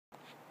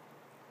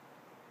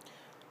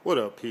What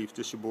up, peeps?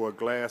 This your boy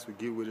Glass with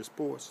Get Witted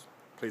Sports,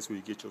 place where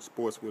you get your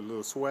sports with a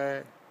little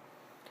swag.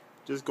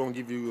 Just gonna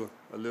give you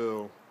a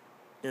little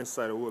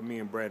insight of what me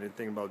and Brandon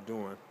think about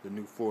doing the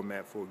new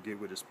format for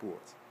Get Witted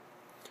Sports.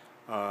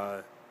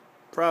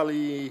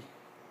 Probably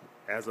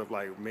as of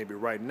like maybe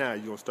right now,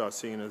 you're gonna start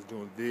seeing us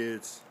doing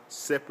vids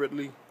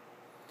separately.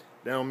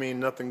 That don't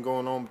mean nothing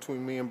going on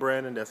between me and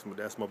Brandon.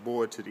 That's my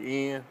boy to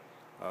the end.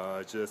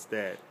 Just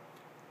that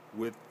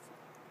with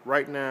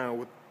right now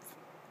with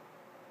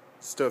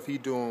stuff he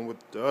doing with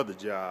the other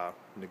job,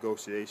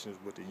 negotiations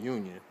with the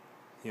union,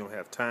 he don't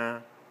have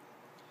time.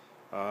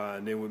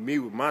 And then with me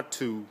with my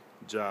two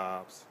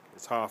jobs,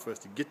 it's hard for us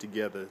to get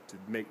together to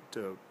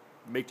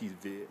make these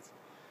vids.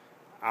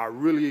 I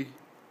really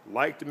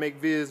like to make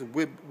vids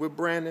with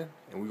Brandon,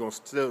 and we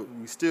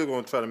still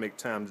gonna try to make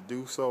time to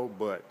do so.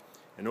 But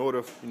in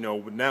order,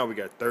 now we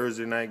got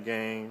Thursday night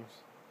games,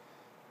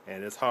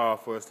 and it's hard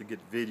for us to get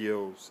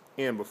videos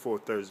in before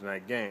Thursday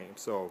night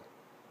games. So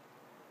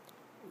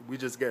I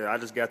just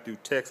got through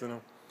texting him,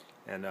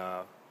 and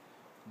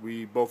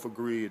we both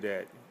agreed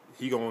that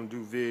he gonna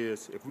do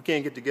vids. If we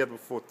can't get together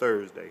before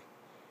Thursday,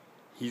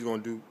 he's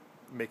gonna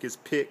make his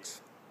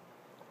picks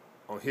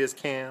on his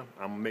cam.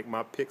 I'm gonna make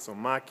my picks on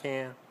my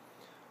cam.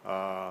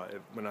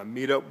 When I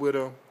meet up with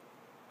him,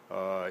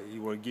 he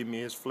wanna give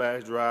me his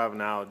flash drive,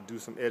 and I'll do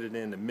some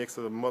editing to mix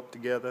them up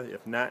together.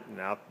 If not,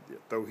 and I'll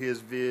throw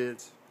his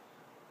vids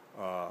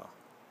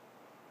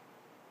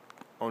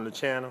on the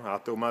channel. I'll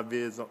throw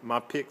my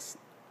picks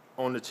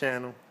on the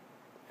channel,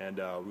 and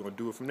we're gonna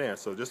do it from there.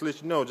 So just to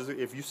let you know, just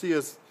if you see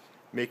us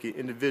making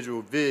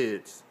individual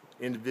vids,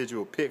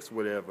 individual picks,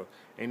 whatever,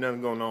 ain't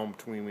nothing going on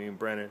between me and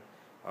Brandon.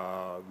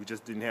 We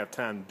just didn't have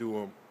time to do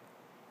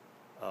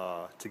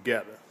them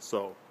together.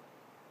 So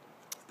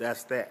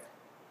that's that.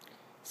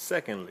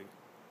 Secondly,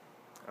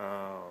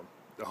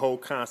 the whole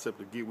concept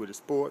of Get Witted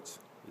Sports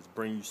is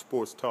bring you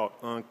sports talk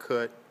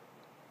uncut,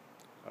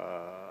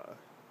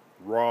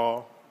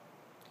 raw,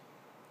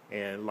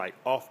 and like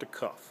off the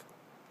cuff.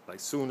 Like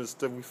soon as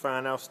we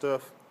find out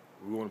stuff,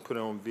 we want to put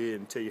it on vid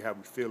and tell you how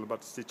we feel about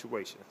the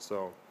situation.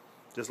 So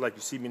just like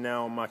you see me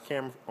now on my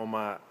camera, on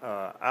my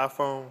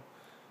iPhone,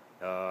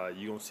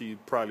 you're going to see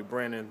probably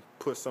Brandon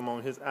put some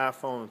on his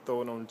iPhone and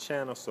throw it on the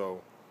channel.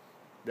 So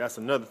that's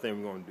another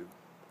thing we're going to do.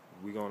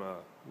 We're going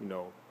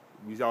to,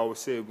 we always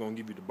say we're going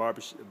to give you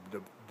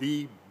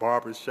the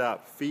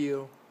barbershop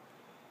feel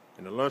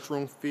and the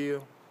lunchroom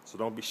feel. So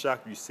don't be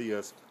shocked if you see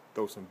us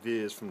throw some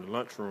vids from the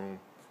lunchroom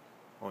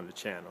on the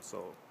channel.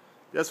 So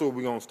that's what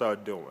we're gonna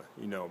start doing,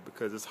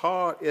 because it's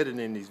hard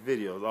editing these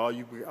videos.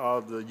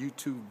 All the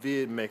YouTube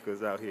vid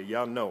makers out here,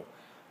 y'all know,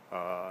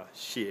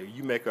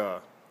 you make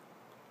a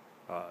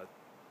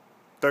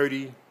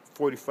 30,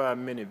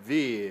 45-minute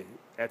vid.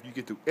 After you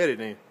get through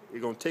editing,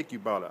 it's gonna take you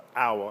about an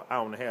hour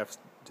and a half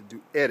to do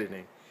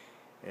editing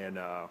and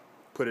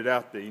put it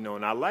out there,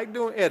 And I like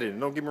doing editing.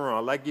 Don't get me wrong.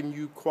 I like giving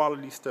you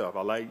quality stuff.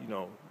 I like,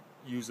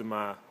 using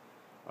my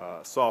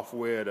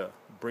software to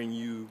bring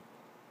you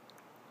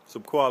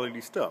some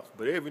quality stuff.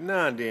 But every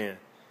now and then,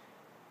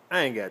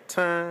 I ain't got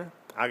time.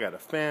 I got a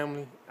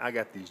family. I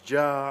got these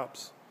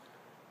jobs.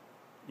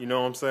 You know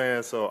what I'm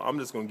saying? So I'm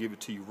just gonna give it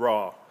to you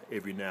raw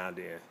every now and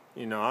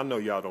then. I know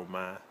y'all don't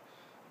mind,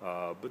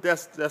 but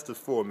that's the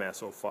format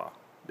so far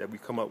that we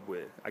come up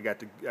with. I got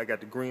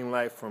the green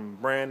light from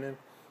Brandon.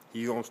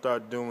 He's gonna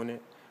start doing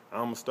it.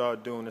 I'm gonna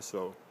start doing it.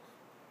 So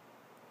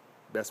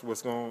that's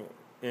what's gonna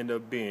end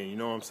up being. You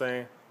know what I'm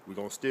saying? We're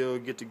gonna still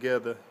get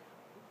together,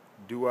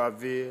 do our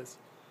vids,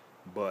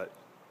 but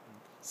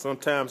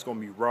sometimes it's gonna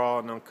be raw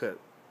and uncut.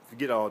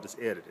 Forget all this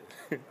editing.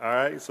 All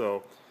right,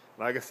 so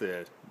like I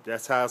said,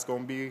 that's how it's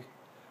gonna be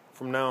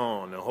from now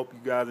on. I hope you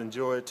guys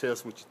enjoy it. Tell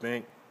us what you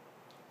think.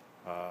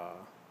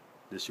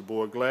 This your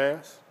boy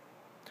Glass.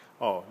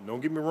 Oh,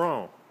 don't get me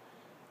wrong.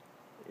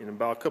 In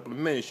about a couple of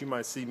minutes, you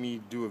might see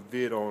me do a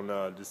vid on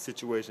the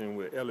situation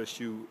with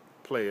LSU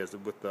players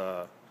with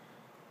the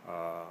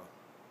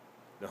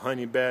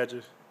Honey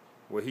Badger,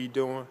 what he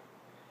doing.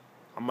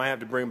 I might have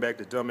to bring back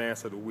the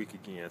dumbass of the week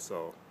again.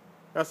 So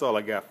that's all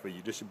I got for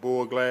you. This your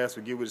boy Glass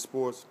with Get Witted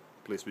Sports,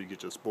 place where you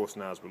get your sports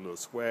knowledge with a little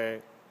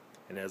swag.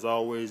 And as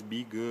always,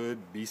 be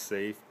good, be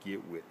safe,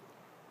 get with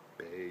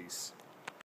it. Peace.